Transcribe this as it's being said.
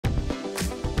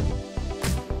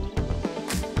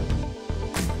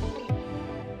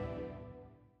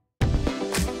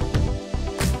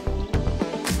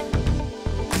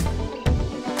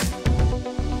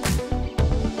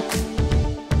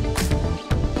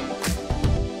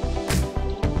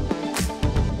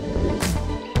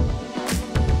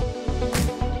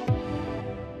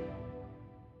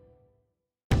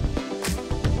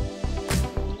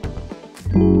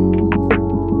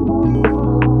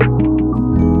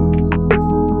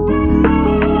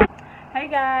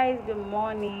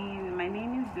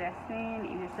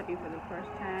watching for the first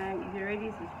time. If you're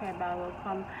already subscribed,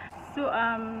 welcome. So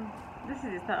this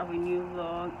is the start of a new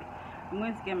vlog. I'm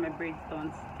going to get my braids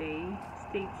done today.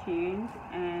 Stay tuned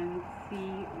and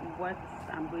see what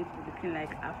I'm going to be looking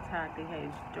like after the hair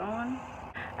is done.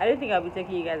 I don't think I'll be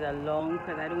taking you guys along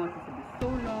because I don't want it to be so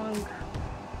long.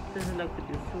 It doesn't look to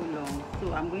be so long,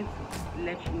 so I'm going to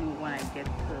let you know when I get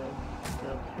to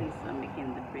the place I'm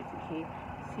making the braids. Okay,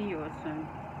 see you all soon.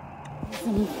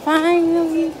 I'm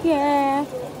finally here.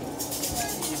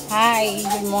 Hi,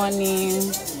 good morning.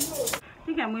 I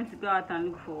think I'm going to go out and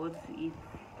look for what to eat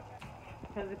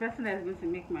because the person that's going to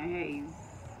make my hair is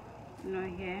not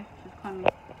here. She's coming.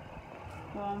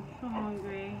 Well, I'm so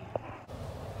hungry.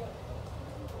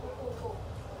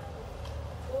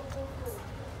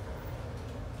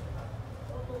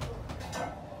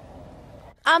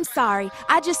 I'm sorry,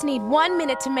 I just need 1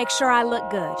 minute to make sure I look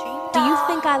good. Do you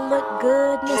think I look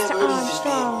good, Mr.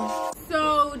 Armstrong?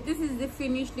 So this is the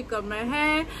finished look of my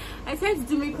hair. I tried to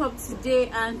do makeup today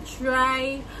and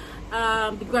try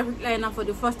the graphic liner for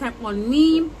the first time on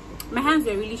me. My hands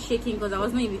were really shaking because I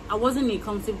wasn't in a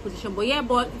comfortable position. But yeah,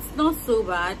 but it's not so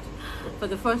bad for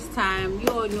the first time. You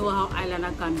all know how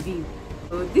eyeliner can be.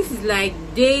 So this is like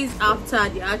days after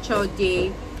the actual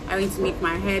day I went to make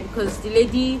my hair because the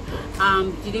lady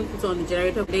didn't put on the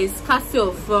generator. There's scarcity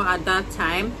of fuel at that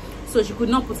time, so she could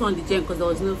not put on the gen because there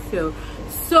was no fuel.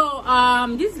 So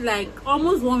this is like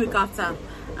almost 1 week after,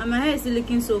 and my hair is still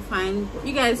looking so fine.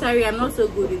 You guys, sorry I'm not so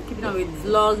good with keeping up with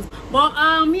vlogs, but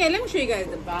yeah, let me show you guys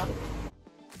the back.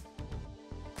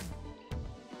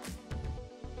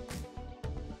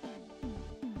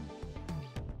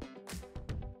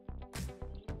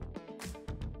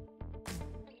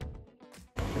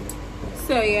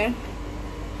 So yeah,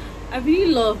 I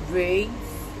really love braids.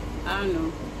 I don't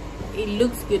know, it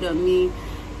looks good on me.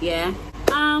 Yeah.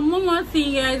 One more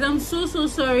thing, guys, I'm so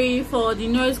sorry for the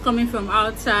noise coming from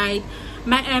outside.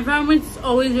 My environment is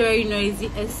always very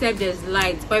noisy except there's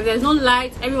light, but if there's no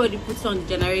light, everybody puts on the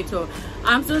generator.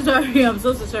 I'm so sorry. I'm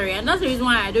so sorry, and that's the reason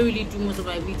why I don't really do most of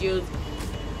my videos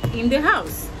in the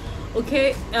house.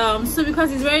 Okay, so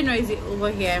because it's very noisy over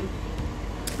here.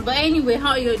 But anyway,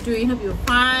 how you're doing? Hope you're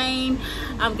fine.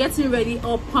 I'm getting ready,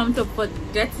 all pumped up for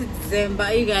dirty December.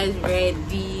 Are you guys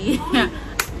ready? I'm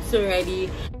so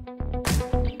ready.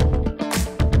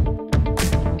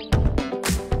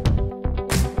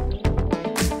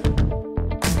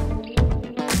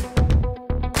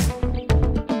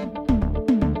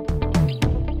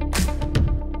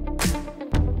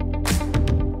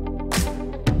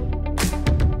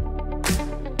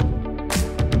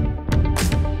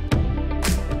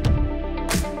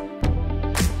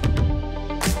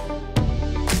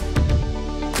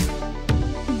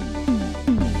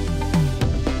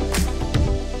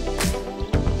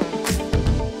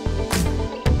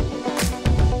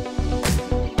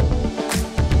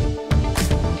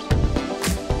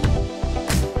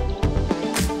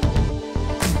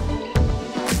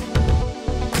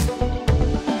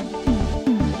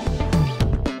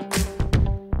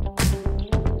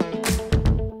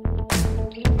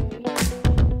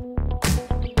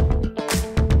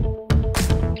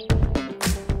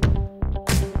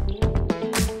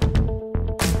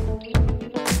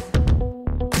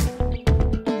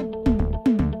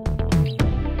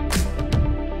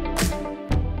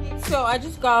 So I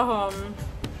just got home.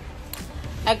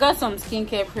 I got some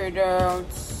skincare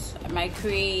products, my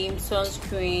cream,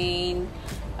 sunscreen,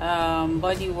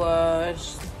 body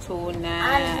wash, toner,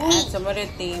 and some other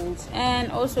things.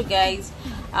 And also, guys,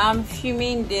 I'm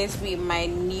filming this with my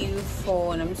new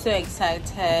phone. I'm so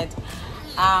excited.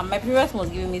 My previous one was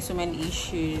giving me so many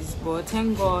issues, but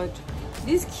thank God.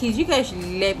 These kids, you guys should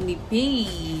let me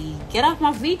be. Get off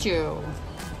my video.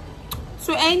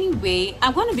 So anyway,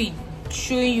 I'm gonna be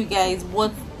showing you guys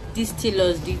what these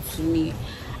tailors did to me.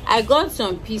 I got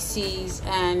some pieces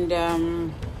and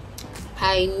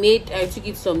I took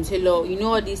it some tailor. You know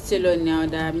what, this tailor now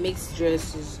that makes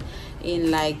dresses in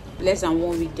like less than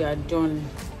 1 week, they are done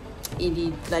in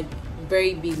the like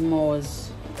very big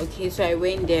malls. Okay, so I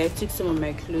went there, took some of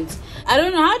my clothes. I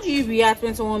don't know, how do you react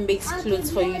when someone makes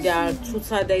clothes for you that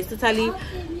is totally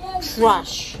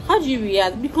trash? How do you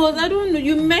react? Because I don't know,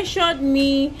 you measured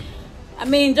me, I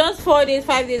mean, just 4 days,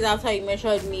 5 days after you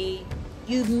measured me,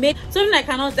 you made something I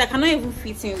cannot even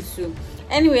fit into.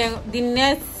 Anyway, the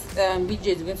next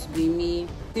video is going to be me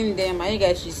in them, and you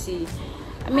guys should see.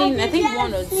 I mean, I think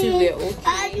 1 or 2 were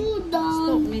okay.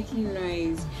 Stop making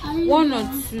noise. 1 or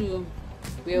 2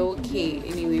 were okay.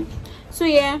 Anyway, so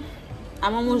yeah,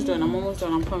 I'm almost done.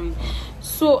 I'm coming.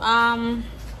 So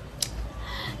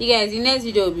You guys, the next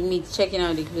video will be me checking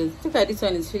out the clothes. Look at this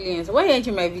one, is feeling. So why are you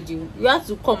entering my video? You have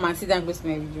to come and sit down close to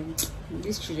my video.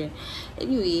 These children.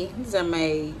 Anyway, these are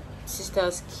my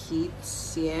sister's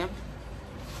kids. Yeah.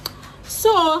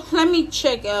 So let me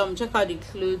check out the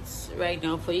clothes right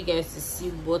now for you guys to see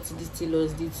what these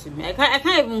tailors did to me. I can't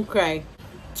even cry.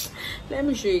 Let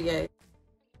me show you guys.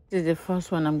 This is the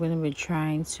first one I'm going to be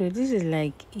trying. So this is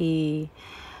like a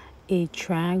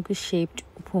triangle shaped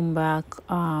open back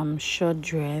short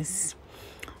dress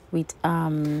with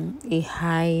a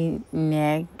high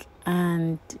neck,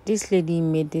 and this lady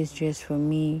made this dress for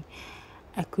me.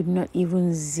 I could not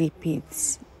even zip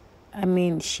it. I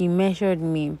mean, she measured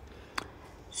me.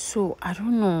 So I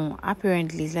don't know,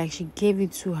 apparently it's like she gave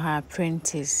it to her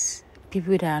apprentice,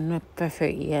 people that are not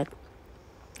perfect yet.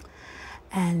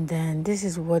 And then this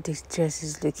is what this dress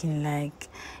is looking like.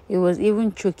 It was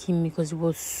even choking me because it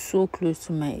was so close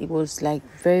to it was like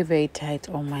very, very tight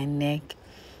on my neck.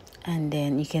 And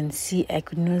then you can see I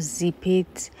could not zip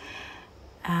it.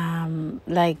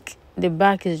 Like the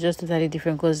back is just totally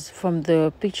different, because from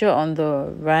the picture on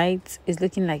the right, it's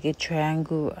looking like a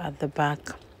triangle at the back,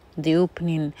 the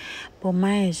opening, but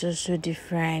mine is just so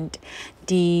different.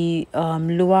 The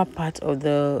lower part of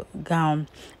the gown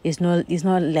is not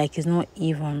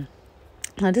even.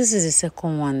 Now this is the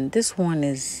second one. This one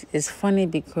is funny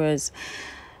because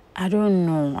I don't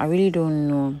know, I really don't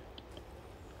know.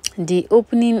 The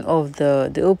opening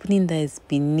that is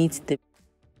beneath the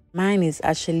mine is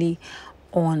actually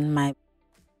on my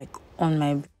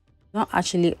not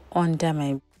actually under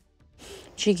my.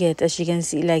 You get, as you can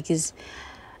see, like is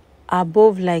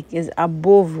above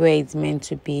where it's meant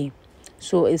to be.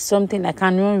 So it's something I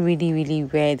cannot really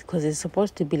wear it because it's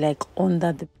supposed to be like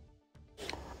under the.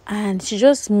 And she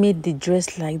just made the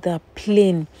dress like that,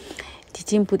 plain. She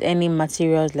didn't put any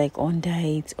materials like under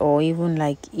it, or even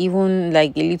like a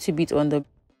little bit on the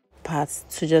parts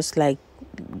to just like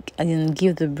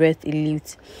give the breath a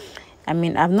lift. I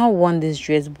mean, I've not worn this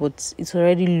dress, but it's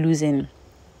already losing.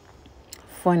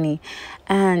 Funny.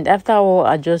 And after all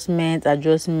adjustment,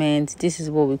 this is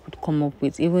what we could come up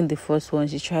with. Even the first one,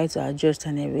 she tried to adjust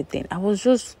and everything. I was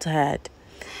just tired.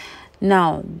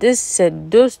 Now this said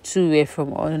those two were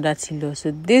from another tailor, so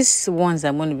these ones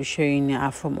I'm going to be showing you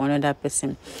are from another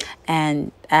person.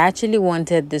 And I actually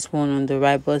wanted this one on the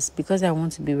right, but because I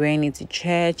want to be wearing it to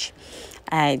church,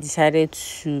 I decided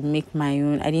to make my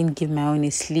own. I didn't give my own a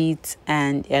slit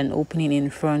and an opening in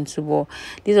front. So well,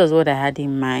 this was what I had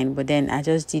in mind, but then I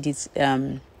just did it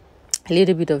a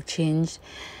little bit of change,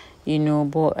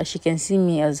 but as you can see,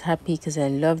 me, I was happy because I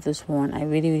love this one. I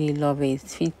really love it. It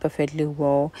fits perfectly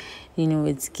well.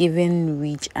 It's giving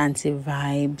rich auntie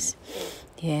vibes.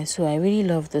 Yeah, so I really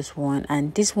love this one.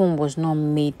 And this one was not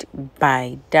made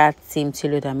by that same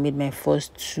tailor that made my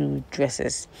first two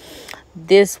dresses.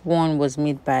 This one was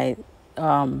made by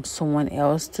someone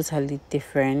else, totally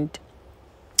different.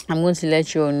 I'm going to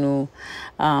let you all know,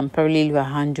 probably leave a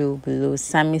handle below.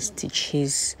 Sammy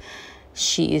Stitches.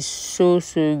 She is so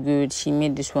good. She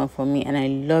made this one for me and I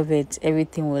love it.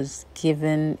 Everything was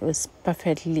given. It was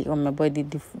perfectly on my body.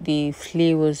 The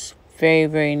flare was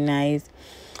very nice.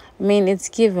 It's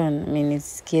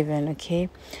given. Okay,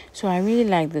 so I really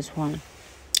like this one.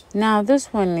 Now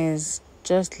this one is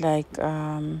just like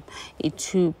a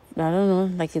two, I don't know,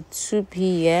 like a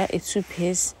 2P, yeah, a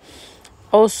 2-piece,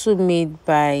 also made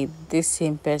by this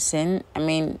same person.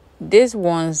 These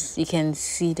ones, you can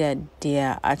see that they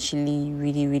are actually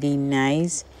really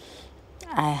nice.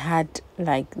 I had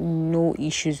like no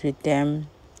issues with them.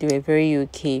 They were very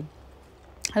okay.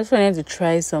 I just wanted to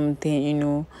try something,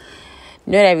 not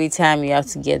every time you have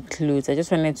to get clothes. I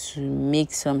just wanted to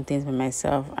make some things by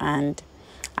myself, and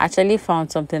I actually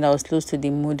found something that was close to the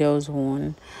model's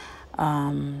one.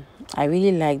 I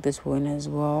really like this one as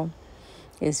well.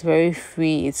 It's very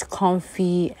free, it's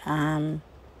comfy,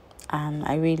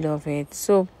 I really love it.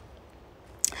 So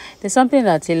there's something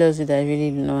that tailors do that I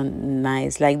really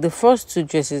nice. Like the first two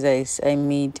dresses I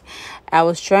made, I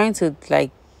was trying to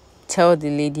like tell the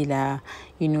lady that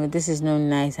this is not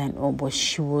nice and all, but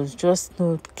she was just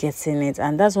not getting it.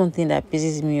 And that's one thing that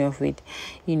pisses me off with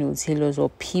tailors or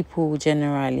people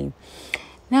generally.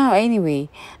 Now anyway,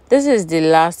 this is the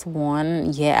last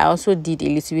one. Yeah, I also did a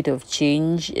little bit of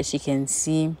change. As you can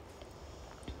see,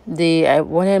 I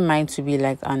wanted mine to be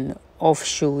like an off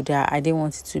shoulder. I didn't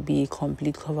want it to be a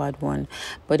complete covered one,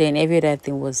 but then every other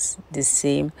thing was the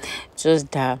same,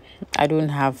 just that I don't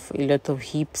have a lot of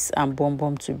hips and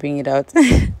bum to bring it out.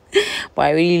 But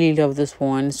I really love this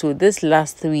one. So this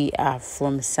last three are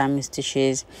from Sammy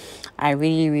Stitches. I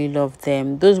really love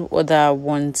them. Those other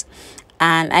ones,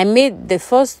 and I made the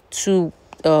first two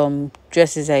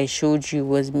dresses I showed you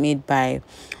was made by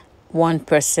one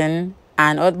person,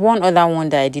 and one other one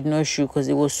that I did not show because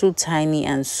it was so tiny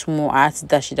and small. I had to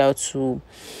dash it out to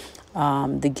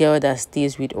the girl that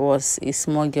stays with us, a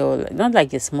small girl, not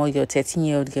like a small girl,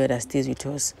 13-year-old girl that stays with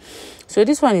us. So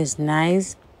this one is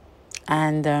nice,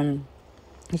 and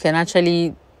you can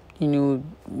actually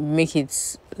make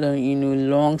it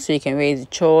long, so you can wear it to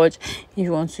church. If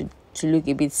you want to look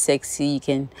a bit sexy, you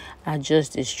can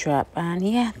adjust the strap. And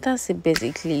yeah, that's it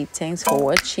basically. Thanks for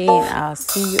watching. I'll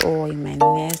see you all in my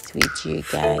next video,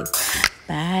 guys.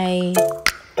 Bye.